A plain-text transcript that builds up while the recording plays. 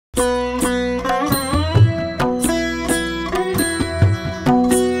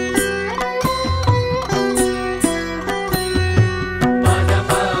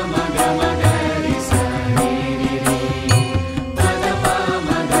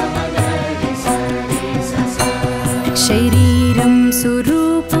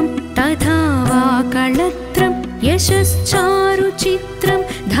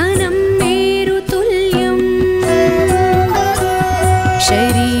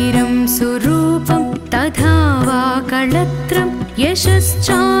कळत्रं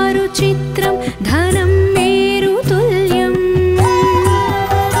यशश्चारुचित्रं धनं मेरुतुल्यम्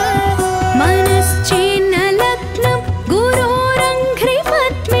मनश्चेन्न लग्नं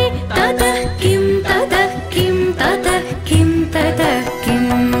गुरोरङ्घ्रिपद्मे ततः किं ततः किं ततः किं ततः किम्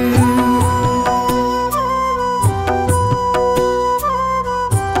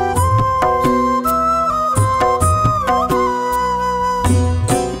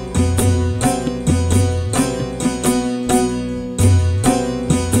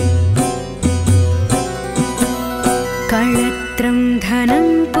कळत्रं धनं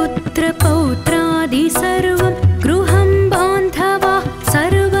पुत्रपौत्रादि सर्वं गृहं बान्धवा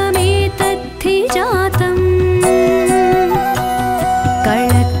सर्वमेतद्धि जातम्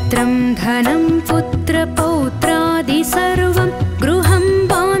कळत्रं धनं पुत्रपौत्रादि सर्वं गृहं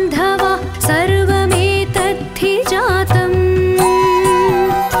बान्धवा सर्वमेतद्धि जातम्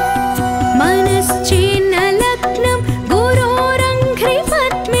मनश्चेन्न लग्नं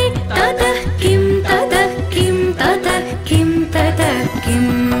गुरोरङ्घ्रिपद्मे ततः किं ततः किं ततः किं ततः किम्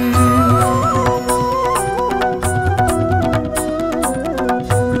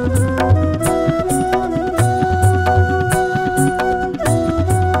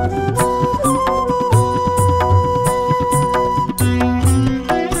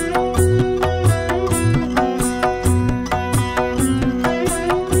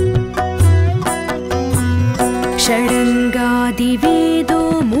षडङ्गादिवेदो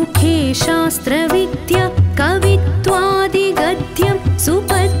मुखे शास्त्रविद्या कवित्वादिगद्यं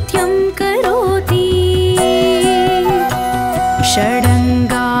सुपद्यं करोति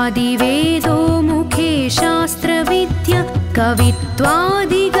षडङ्गादिवेदो मुखे शास्त्रविद्या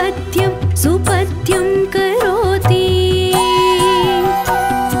कवित्वादिगद्यं सुपद्यं करोति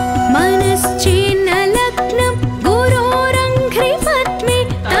मनश्चेन्न लग्नं गुरोरङ्घ्रिपद्मे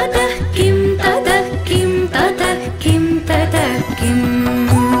ततः किं ततः किं ततः किं ततः किम्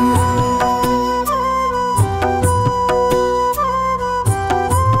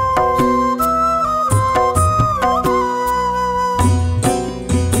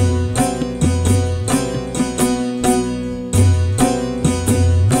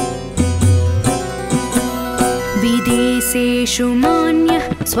विदेशेषु मान्यः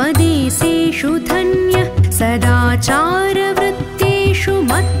स्वदेशेषु धन्यः सदाचारवृत्तेषु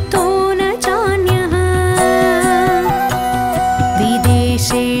मत्तो न चान्यः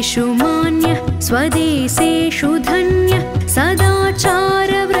विदेशेषु मान्यः स्वदेशेषु धन्यः सदाचारवृत्तेषु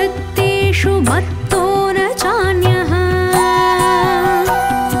मत्तो न चान्यः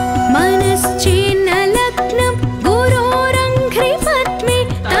मनश्चेन्न लग्नं गुरोरङ्घ्रिपद्मे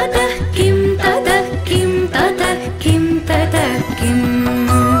ततः किं ततः किं ततः किं ततः किम्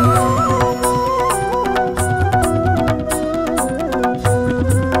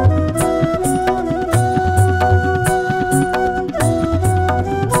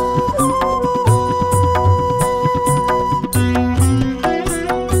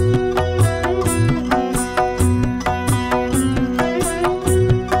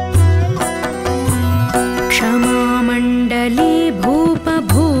क्षमामण्डले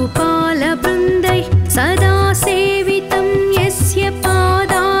भूपभूपालवृन्दैः सदा सेवितं यस्य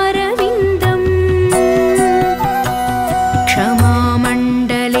पादारविन्दम्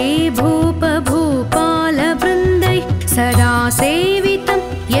क्षमामण्डले भूपभूपालवृन्दैः सदा सेवितं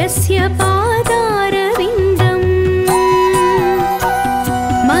यस्य पादारविन्दम्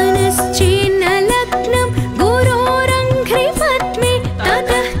मनश्चेन्न लग्नं गुरोरङ्घ्रिपद्मे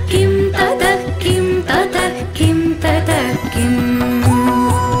ततः किं ततः किं ततः किं ततः किम्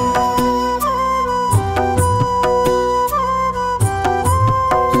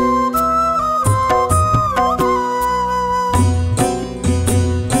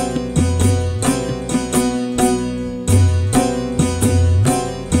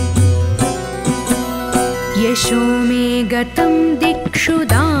यशो मे गतं दिक्षु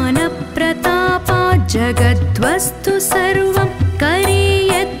दानप्रतापात् जगद्वस्तु सर्वं करे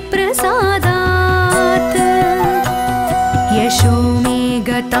यत्प्रसादात् यशो मे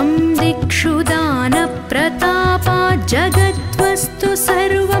गतं दिक्षु दानप्रतापात् जगद्वस्तु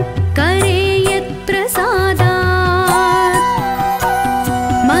सर्वं करे यत्प्रसादात्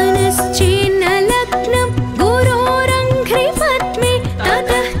मनश्चेन्न लग्नं गुरोरङ्घ्रिपद्मे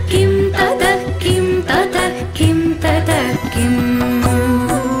ततः किं ततः किं ततः किं ततः किम्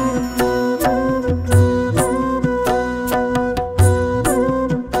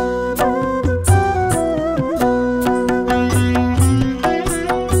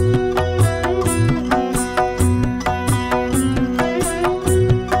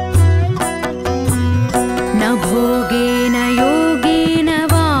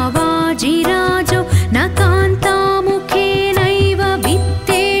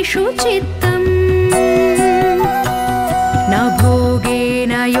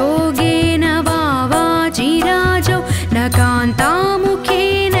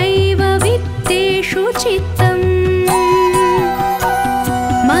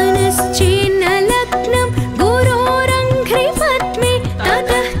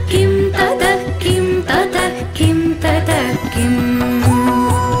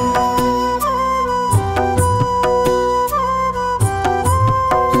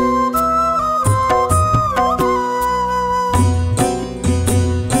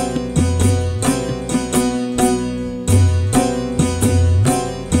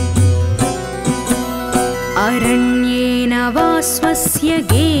वास्वस्य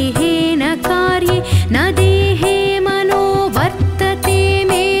गेहे न कार्ये न देहे मनो वर्तते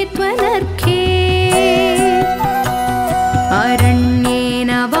मे त्वनर्घ्ये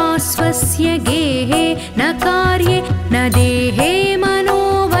अरण्येन वास्वस्य गेहे न कार्ये न देहे मनो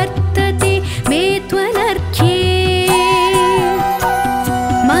वर्तते मे त्वनर्घ्ये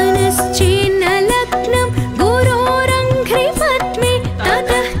मनश्चेन्न लग्नं गुरोरङ्घ्रिपद्मे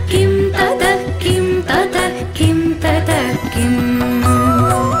ततः किं ततः किं ततः किं ततः किम्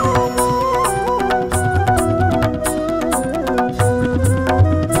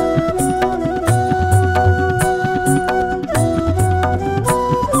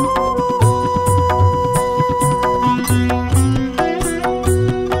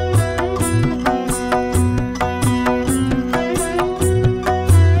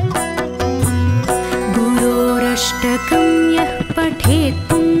गुरोरष्टकं यः पठेत्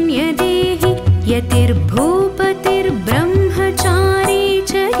पुण्यदेहि यतिर्भूपतिर्ब्रह्मचारी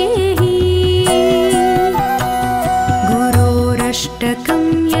च गेहि गुरोरष्टकं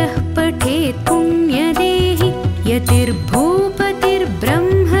यः पठेत् पुण्यदेहि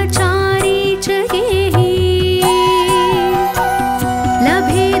यतिर्भूपतिर्ब्रह्मचारी च गेहि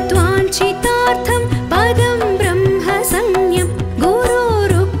लभेत्वाञ्छितार्थं पदं ब्रह्मसंज्ञं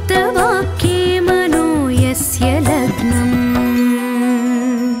गुरोरुक्तवाक्ये मनो यस्य लग्नम्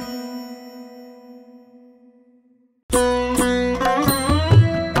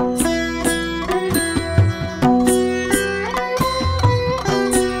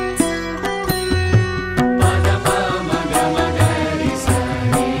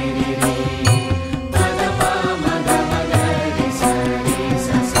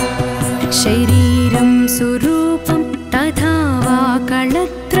शरीरं सुरूपं तथा वा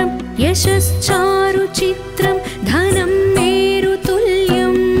कळत्रं यशश्चारुचित्रं धनं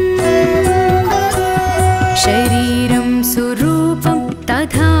मेरुतुल्यम् शरीरं सुरूपं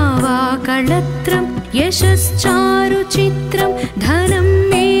तथा वा कळत्रं यशश्चारुचित्रं धनं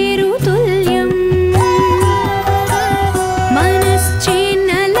मेरुतुल्यम् मनश्चेन्न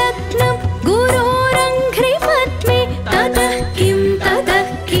लग्नं गुरोरङ्घ्रिपद्मे ततः किं ततः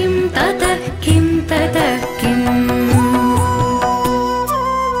किं ततः किं ततः किम्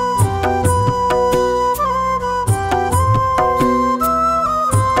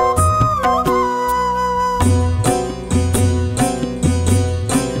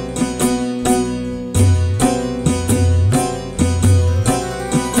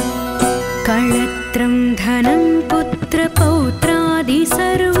कळत्रं धनं पुत्रपौत्रादि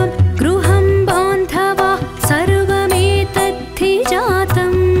सर्वं गृहं बान्धवा सर्वमेतद्धि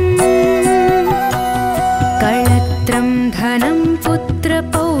जातम् कळत्रं धनं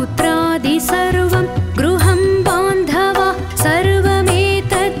पुत्रपौत्रादि सर्वं गृहं बान्धवा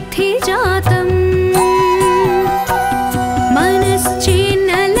सर्वमेतद्धि जातम् मनश्चेन्न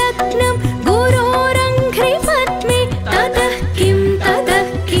लग्नं गुरोरङ्घ्रिपद्मे ततः किं ततः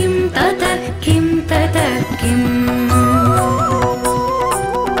किं ततः किं ततः किम्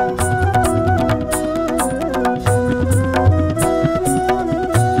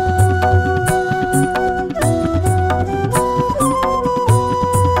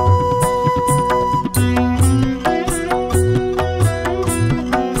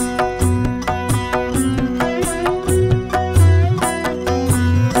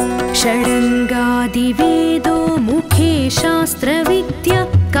षडङ्गादिवेदो मुखे शास्त्रविद्या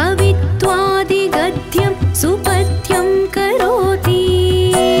कवित्वादिगद्यं सुपद्यं करोति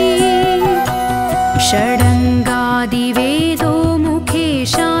षडङ्गादिवेदो मुखे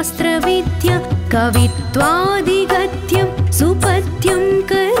शास्त्रविद्या कवित्वादिगद्यं सुपद्यं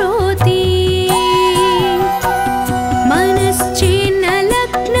करोति मनश्चेन्न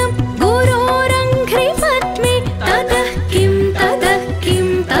लग्नं गुरोरङ्घ्रिपद्मे ततः किं ततः किं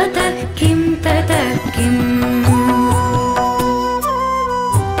ततः किं ततः किम्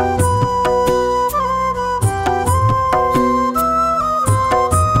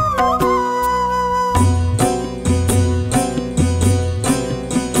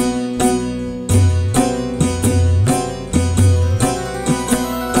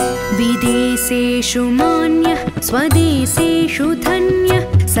विदेशेषु मान्यः स्वदेशेषु धन्यः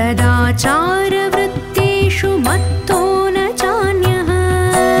सदाचारवृत्तेषु मत्तो न चान्यः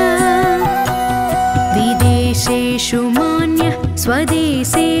विदेशेषु मान्यः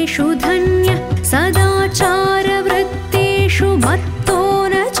स्वदेशेषु धन्यः सदाचारवृत्तेषु मत्तो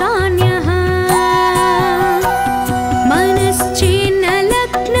न चान्यः मनश्चेन्न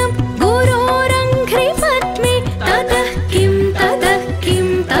लग्नं गुरोरङ्घ्रिपद्मे ततः किं ततः किं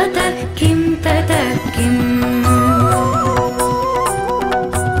ततः किं ततः किम्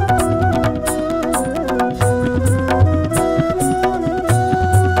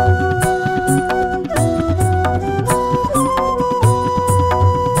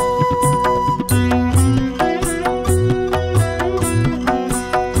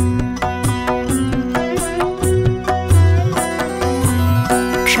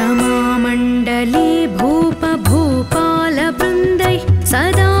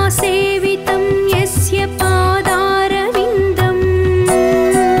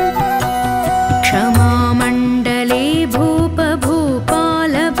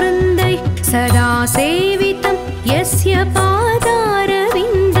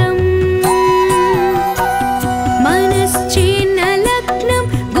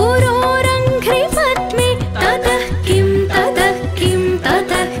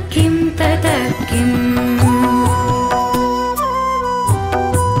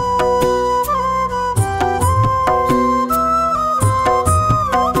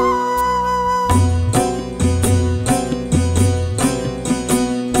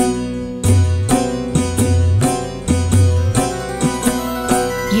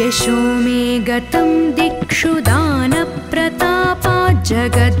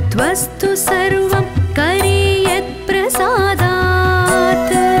जगद्वस्तु सर्वं करे यत्प्रसादात्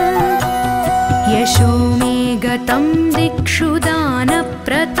यशो मे गतं दिक्षु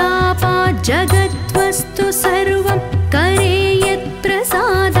दानप्रतापात् जगद्वस्तु सर्वं करे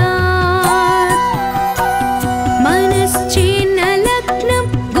यत्प्रसादात् मनश्चेन्न लग्नं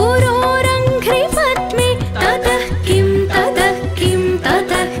गुरोरङ्घ्रिपद्मे ततः किं ततः किं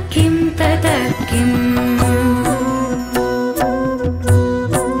ततः किं ततः किम्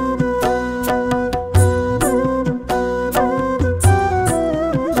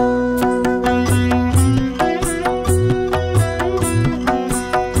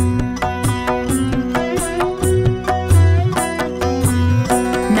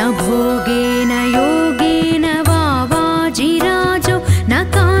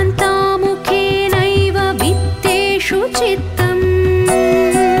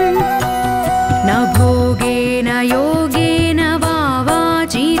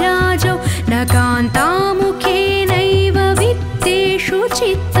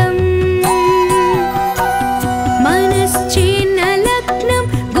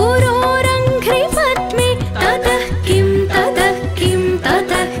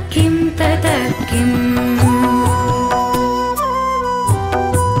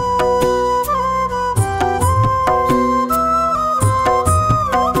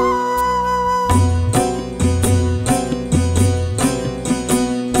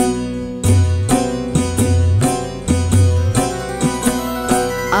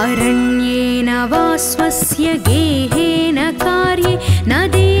अरण्येन वा स्वस्य गेहेन कार्ये न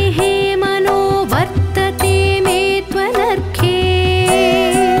देहे मनो वर्तते मे त्वनर्घे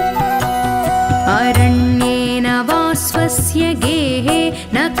अरण्येन वा स्वस्य गेहे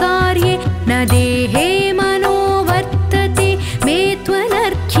न कार्ये न देहे मनो वर्तते मे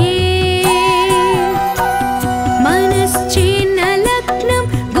त्वनर्घे मनश्चेन्न लग्नं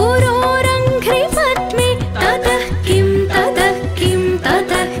गुरोरङ्घ्रिपद्मे ततः किं ततः किं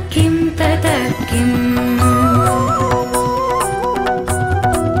ततः किं ततः किम्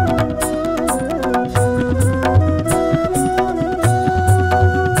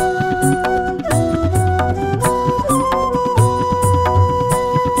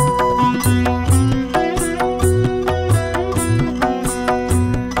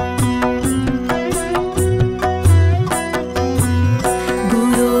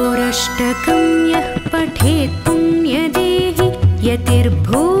गुरोरष्टकं यः पठेत् पुण्यदेहि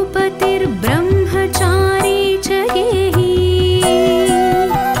यतिर्भूपतिर्ब्रह्मचारी च गेहि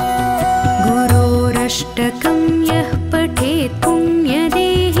गुरोरष्टकं यः पठेत्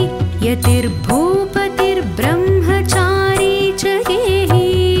पुण्यदेहि यतिर्भूपतिर्ब्रह्मचारी च गेहि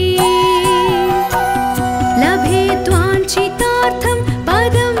लभेद्वाञ्छितार्थं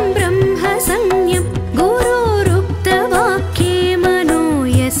पदं ब्रह्मसंज्ञं गुरोरुक्तवाक्ये मनो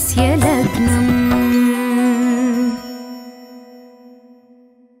यस्य लग्नम्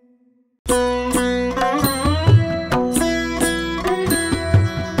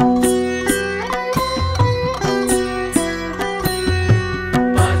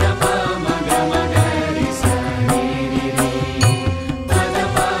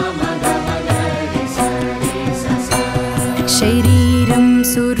शरीरं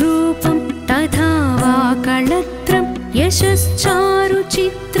सुरूपं तथा वा कळत्रं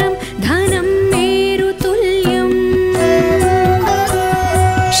यशश्चारुचित्रं धनं मेरुतुल्यम्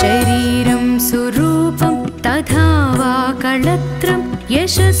शरीरं सुरूपं तथा वा कळत्रं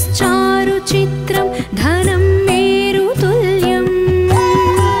यशश्चारुचित्रं धनं मेरुतुल्यम्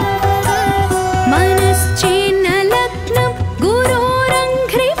मनश्चेन्न लग्नं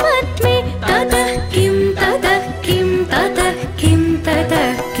गुरोरङ्घ्रिपद्मे ततः किं ततः किं ततः किं ततः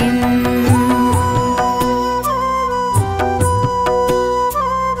किम्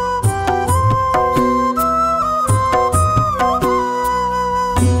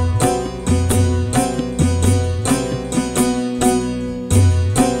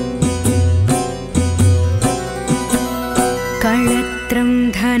कळत्रं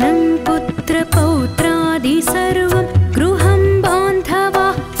धनं पुत्रपौत्रादि सर्वं गृहं बान्धवा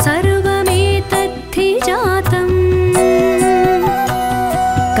सर्वमेतद्धि जातम्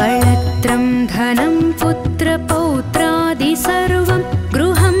कळत्रं धनं पुत्रपौत्रादि सर्वं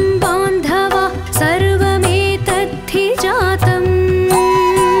गृहं बान्धवा सर्वमेतद्धि जातम्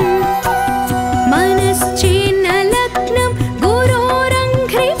मनश्चेन्न लग्नं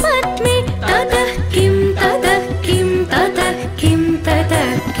गुरोरङ्घ्रिपद्मे ततः किं ततः किं ततः किं ततः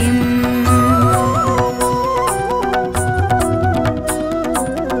किम्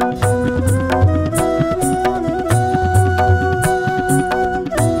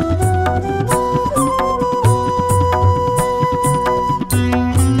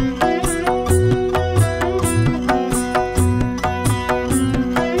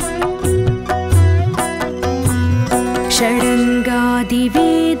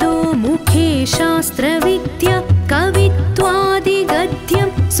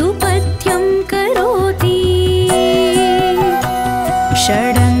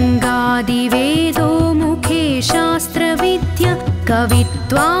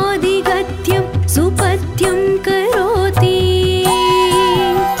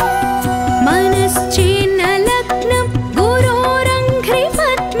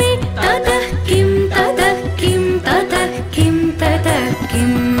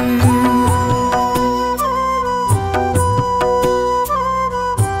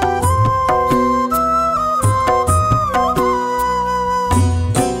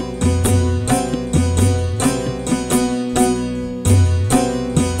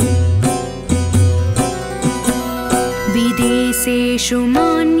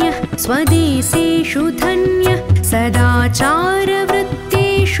मान्यः स्वदेशेषु धन्यः सदाचारवृत्तेषु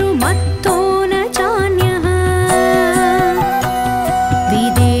मत्तो न चान्यः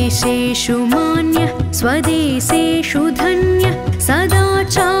विदेशेषु मान्यः स्वदेशेषु धन्यः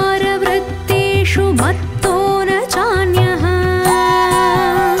सदाचारवृत्तेषु मत्तो न चान्यः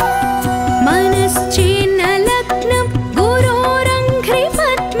मनश्चेन्न लग्नं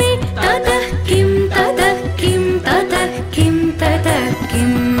गुरोरङ्घ्रिपद्मे ततः किं ततः किं ततः किं ततः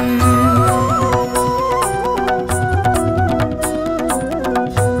किम्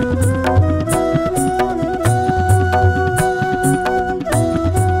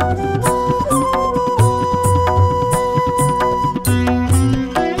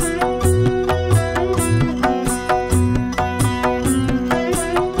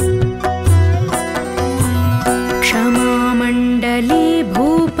क्षमामण्डले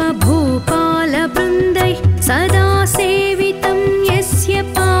भूपभूपालवृन्दैः सदा सेवितं यस्य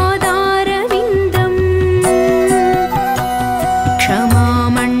पादारविन्दम्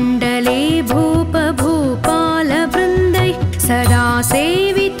क्षमामण्डले भूपभूपालवृन्दैः सदा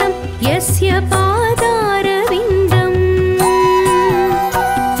सेवितं यस्य पादारविन्दम्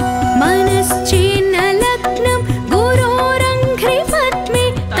मनश्चेन्न लग्नं गुरोरङ्घ्रिपद्मे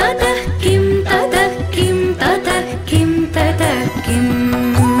ततः किं ततः किं ततः किं ततः किम्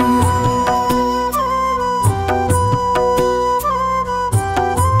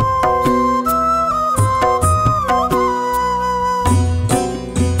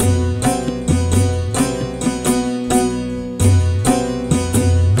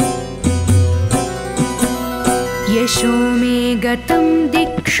यशो मे गतं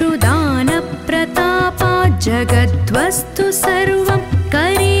दिक्षु दानप्रतापात् जगद्वस्तु सर्वं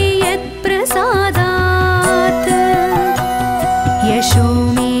करे यत्प्रसादात् यशो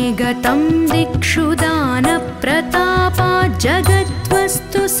मे गतं दिक्षु दानप्रतापात्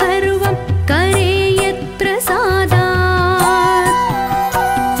जगद्वस्तु सर्वं करे यत्प्रसादात्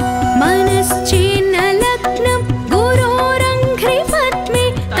मनश्चेन्न लग्नं गुरोरङ्घ्रिपद्मे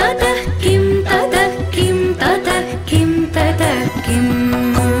ततः किं ततः किं ततः किं ततः किम्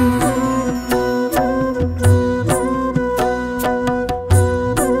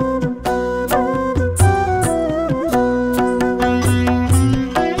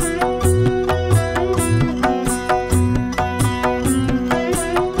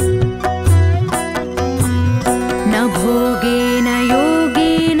न भोगेन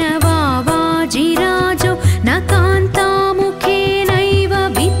योगेन वा वाजिराजो न कान्तामुखेनैव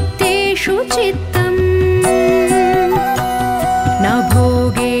वित्तेषु चित्तम् न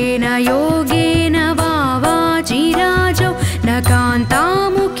भोगेन योगेन वा वाजिराजो न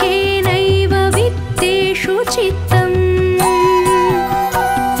कान्तामुखेनैव वित्तेषु चित्तम्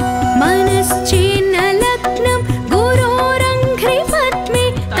मनश्चेन्न लग्नं गुरोरङ्घ्रिपद्मे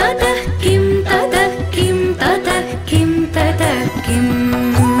ततः किं ततः किं ततः किं ततः किम्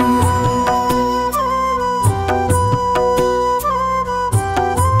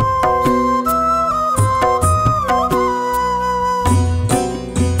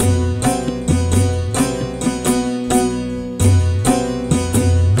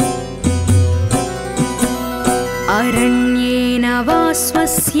अरण्येन वा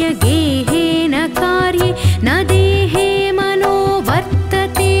स्वस्य गेहेन कार्ये न देहे मनो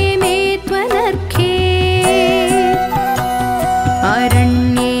वर्तते मे त्वनर्घे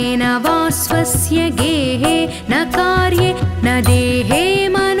अरण्येन वा स्वस्य गेहे न कार्ये न देहे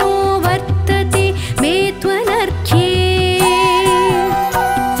मनो वर्तते मे त्वनर्घे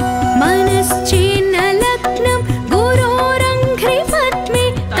मनश्चेन्न लग्नं गुरोरङ्घ्रिपद्मे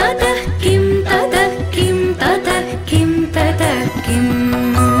ततः किं ततः किं ततः किं ततः किम्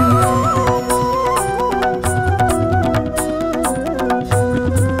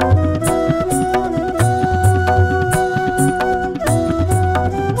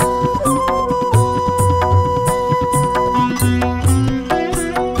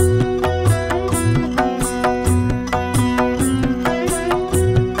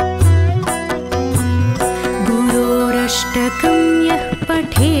गुरोरष्टकं यः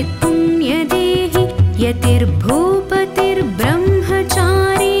पठेत् पुण्यदेहि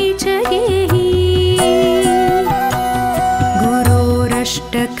यतिर्भूपतिर्ब्रह्मचारी च गेहि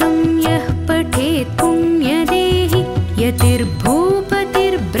गुरोरष्टकं यः पठेत् पुण्यदेहि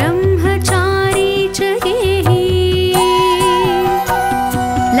यतिर्भूपतिर्ब्रह्मचारी च गेहि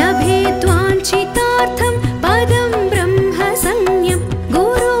लभेत्वाञ्छितार्थं पदं ब्रह्मसंज्ञं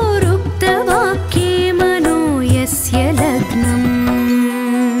गुरोरुक्तवाक्ये मनो यस्य लग्नम्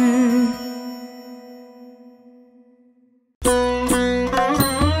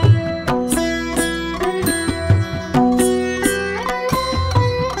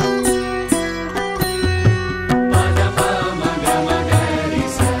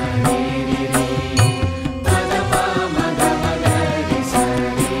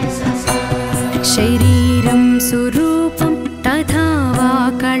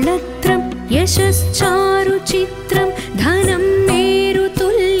कळत्रं यशश्चारुचित्रं धनं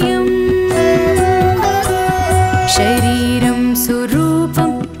मेरुतुल्यम् शरीरं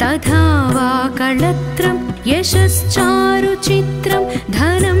सुरूपं तथा वा कळत्रं यशश्चारुचित्रं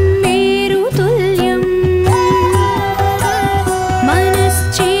धनं मेरुतुल्यम्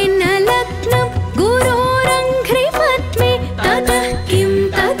मनश्चेन्नलग्नं गुरोरङ्घ्रिपद्मे ततः किं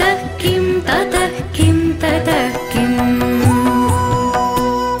ततः किं ततः किं ततः किम्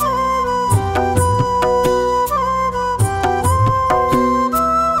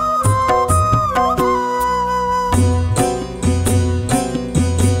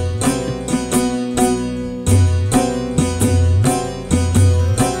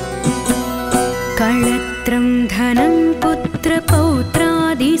कळत्रं धनं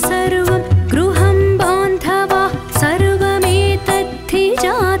पुत्रपौत्रादि सर्वं गृहं बान्धवा सर्वमेतद्धि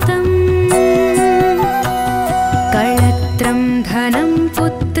जातम् कळत्रं धनं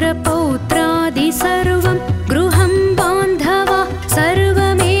पुत्रपौत्रादि सर्वं गृहं बान्धवा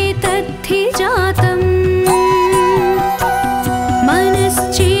सर्वमेतद्धि जातम्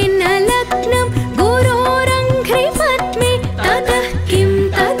मनश्चेन्नलग्नं गुरोरङ्घ्रिपद्मे ततः किं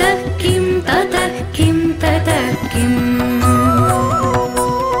ततः किं ततः किं ततः किम्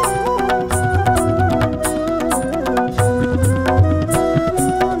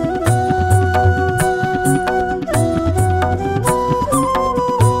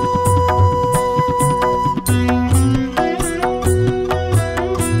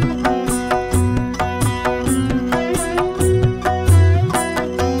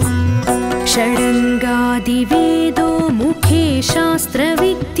षडङ्गादिवेदो मुखे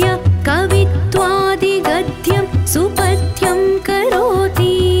शास्त्रविद्या कवित्वादिगद्यं सुपद्यं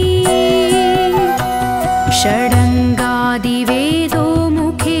करोति षडङ्गादिवेदो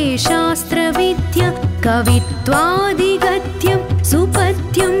मुखे शास्त्रविद्या कवित्वादिगद्यं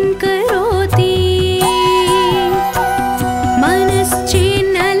सुपद्यं करोति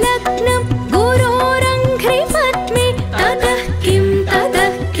मनश्चेन्नलग्नं गुरोरङ्घ्रिपद्मे ततः किं ततः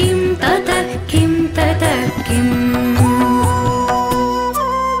किं ततः किं ततः किम्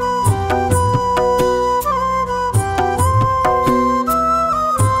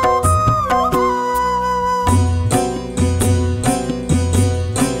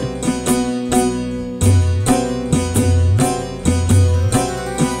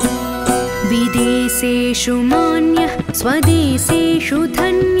विदेशेषु मान्यः स्वदेशेषु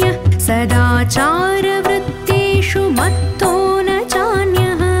धन्यः सदाचारवृत्तेषु मत्तो न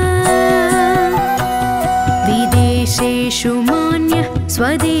चान्यः विदेशेषु मान्यः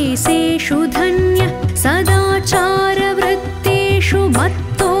स्वदेशेषु धन्यः सदाचारवृत्तेषु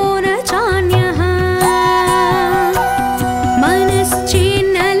मत्तो न चान्यः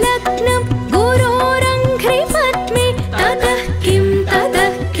मनश्चेन्नलग्नं गुरोरङ्घ्रिपद्मे ततः किं ततः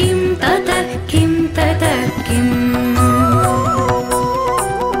किं ततः किं ततः किम्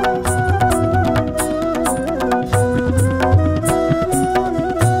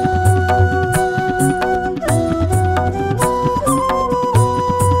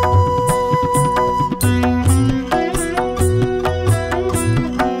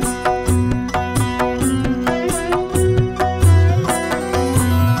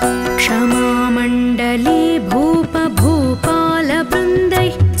क्षमामण्डले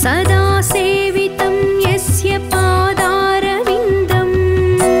भूपभूपालवृन्दैः सदा सेवितं यस्य पादारविन्दम्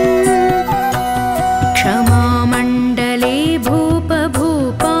क्षमामण्डले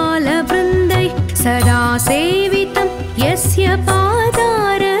भूपभूपालवृन्दैः सदा सेवितं यस्य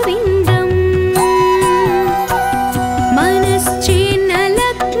पादारविन्दम्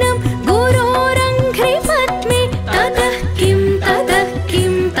मनश्चेन्नलग्नं गुरोरङ्घ्रिपद्मे ततः किं ततः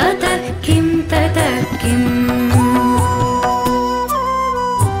किं ततः किं ततः किम्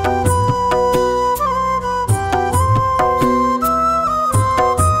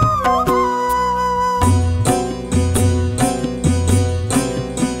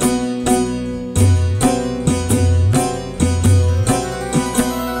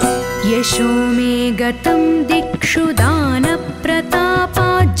यशो मे गतं दिक्षु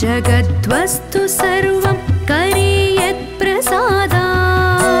दानप्रतापात् जगद्वस्तु सर्वं करे यत्प्रसादात्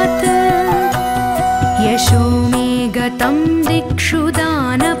यशो मे गतं दिक्षु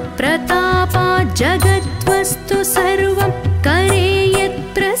दानप्रतापात् जगद्वस्तु सर्वं करे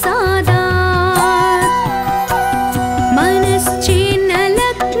यत्प्रसादात्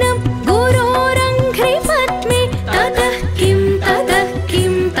मनश्चेन्नलग्नं गुरोरङ्घ्रिपद्मे ततः किं ततः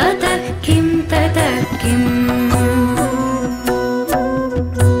किं ततः किं ततः किम्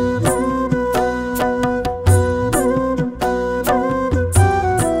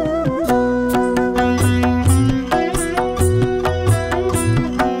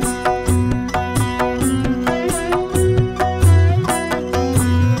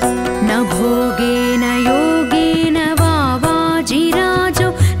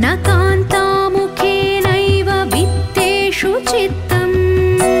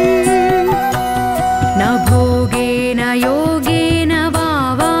भोगेन योगेन वा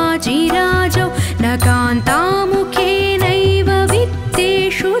वाजिराजौ न कान्तामुखेनैव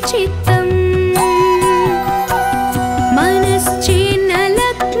वित्तेषु चित्तम् मनश्चेन्न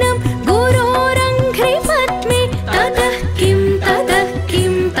लग्नं गुरोरङ्घ्रिपद्मे ततः किं ततः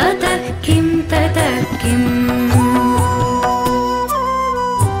किं ततः किं ततः किम्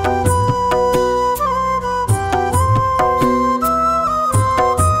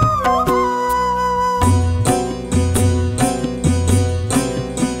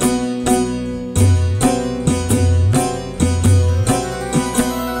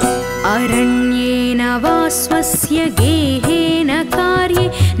अरण्येन वा स्वस्य गेहेन कार्ये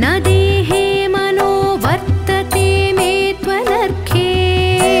न देहे मनो वर्तते मे त्वनर्घे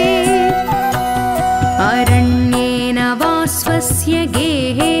अरण्येन वा स्वस्य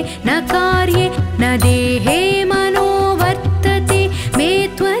गेहे न कार्ये न देहे मनो वर्तते मे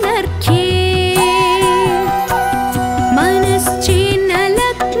त्वनर्घे मनश्चेन्न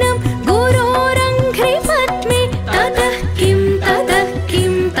लग्नं गुरोरङ्घ्रिपद्मे ततः किं ततः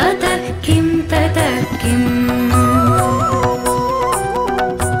किं ततः किं ततः किम्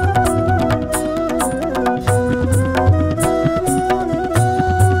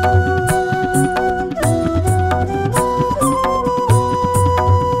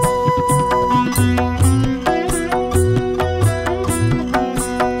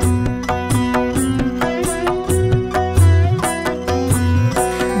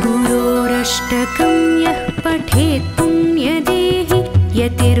गुरोरष्टकं यः पठेत् पुण्यदेहि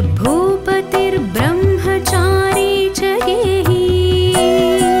यतिर्भूपतिर्ब्रह्मचारी च गेहि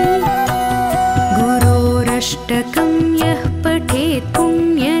गुरोरष्टकं यः पठेत्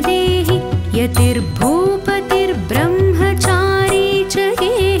पुण्यदेहि यतिर्भूपतिर्ब्रह्मचारी च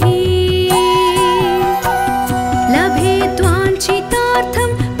गेहि लभेद्वाञ्छितार्थं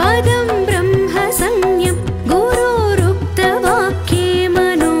पदं ब्रह्मसंज्ञं गुरोरुक्तवाक्ये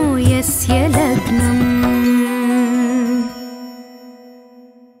मनो यस्य लग्नम्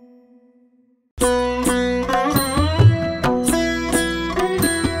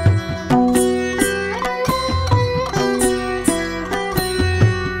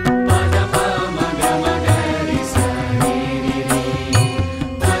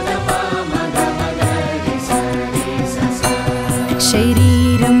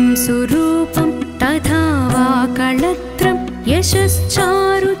शरीरं सुरूपं तथा वा कळत्रं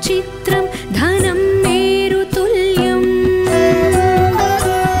यशश्चारुचित्रं धनं मेरुतुल्यम्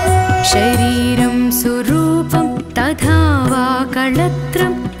शरीरं सुरूपं तथा वा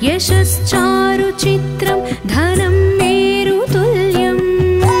कळत्रं यशश्चारुचित्रं धनं मेरुतुल्यम्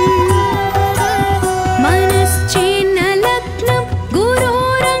मनश्चेन्न लग्नं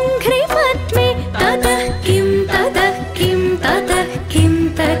गुरोरङ्घ्रिपद्मे ततः किं ततः किं ततः किं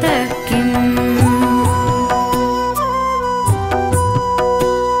ततः किम्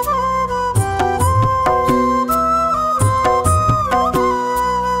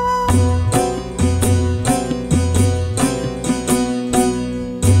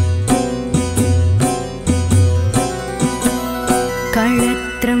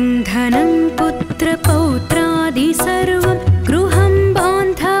कळत्रं धनं पुत्रपौत्रादि सर्वं गृहं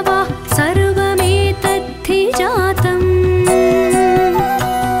बान्धवा सर्वमेतद्धि जातम्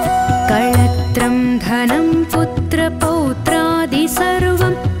कळत्रं धनं पुत्रपौत्रादि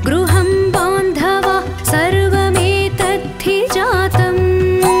सर्वं गृहं बान्धवा सर्वमेतद्धि जातम्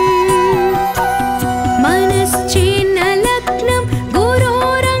मनश्चेन्न लग्नं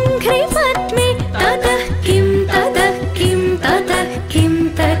गुरोरङ्घ्रिपद्मे ततः किं ततः किं ततः किं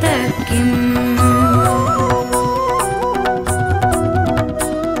ततः किम्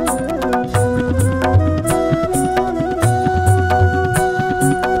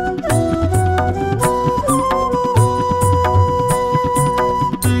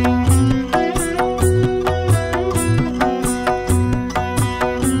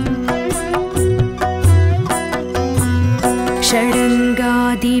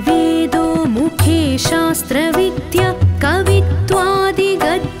षडङ्गादिवेदो मुखे शास्त्रविद्या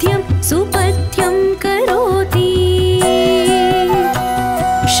कवित्वादिगद्यं सुपथ्यं करोति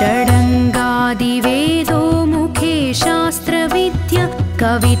षडङ्गादिवेदो मुखे शास्त्रविद्या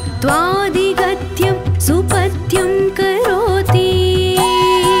कवित्वादिगद्यं सुपथ्यं करोति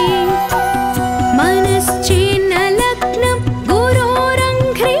मनश्चेन्न लग्नं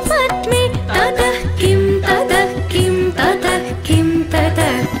गुरोरङ्घ्रिपद्मे ततः किं ततः किं ततः किं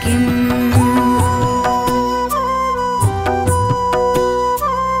ततः किम्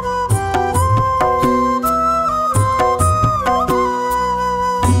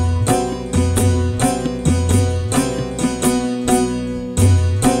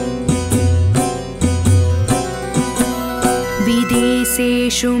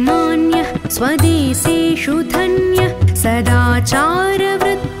विदेशेषु मान्यः स्वदेशेषु धन्यः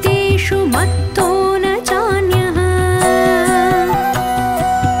सदाचारवृत्तेषु मत्तो न चान्यः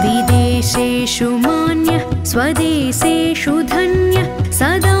विदेशेषु मान्यः स्वदेशेषु धन्यः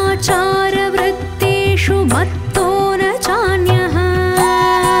सदाचारवृत्तेषु मत्तो न चान्यः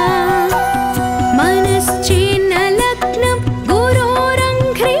मनश्चेन्न लग्नं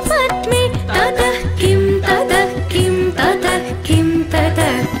गुरोरङ्घ्रिपद्मे ततः किं ततः किं ततः किं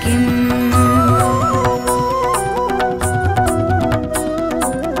ततः किम्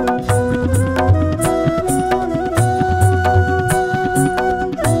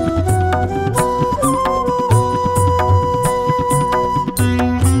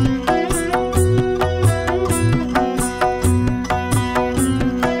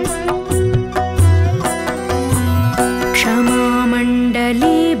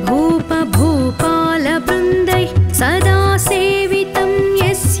क्षमामण्डले भूपभूपालवृन्दैः सदा सेवितं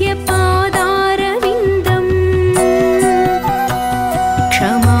यस्य पादारविन्दम्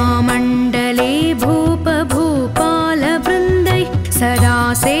क्षमामण्डले भूपभूपालवृन्दैः सदा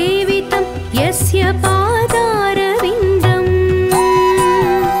सेवितं यस्य पादारविन्दम्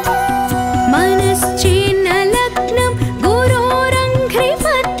मनश्चेन्न लग्नं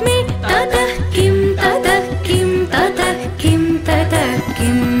गुरोरङ्घ्रिपद्मे ततः किं ततः किं ततः किं ततः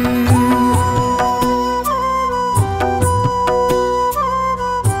किम्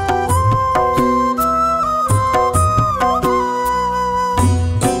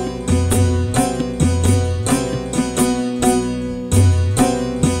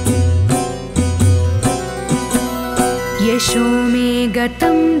यशो मे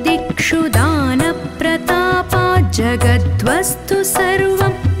गतं दिक्षु दानप्रतापात् जगद्वस्तु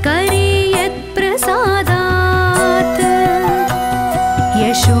सर्वं करे यत्प्रसादात्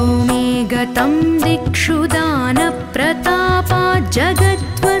यशो मे गतं दिक्षु दानप्रतापात्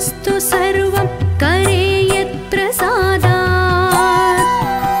जगद्वस्तु सर्वं करे यत्प्रसादात्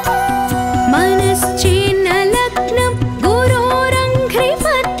मनश्चेन्न लग्नं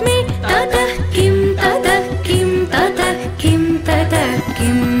गुरोरङ्घ्रिपद्मे ततः किं ततः किं ततः किं ततः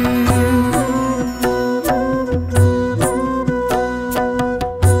किम्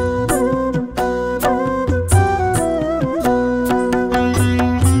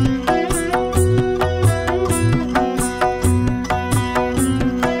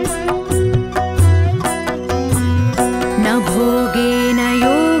न भोगेन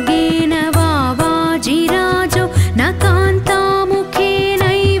योगेन वा वाजिराजो न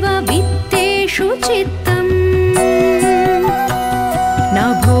कान्तामुखेनैव वित्तेषु चित्तम् न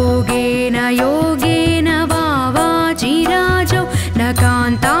भोगेन योगेन वा वाजिराजो न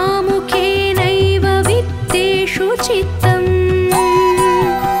कान्तामुखेनैव वित्तेषु चित्तम्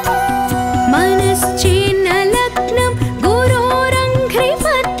मनश्चेन्न लग्नं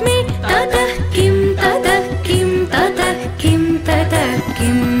गुरोरङ्घ्रिपद्मे ततः किं ततः किं ततः किं ततः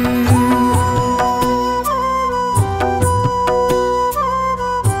किम्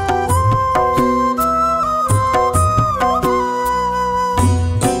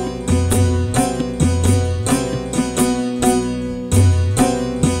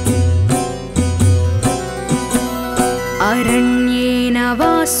अरण्येन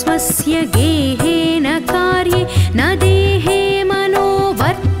वा स्वस्य गेहेन कार्ये न देहे मनो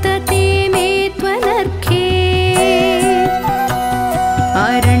वर्तते मे त्वनर्घे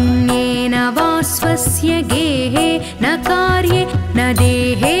अरण्येन वा स्वस्य गेहे न कार्ये न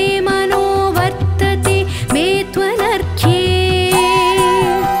देहे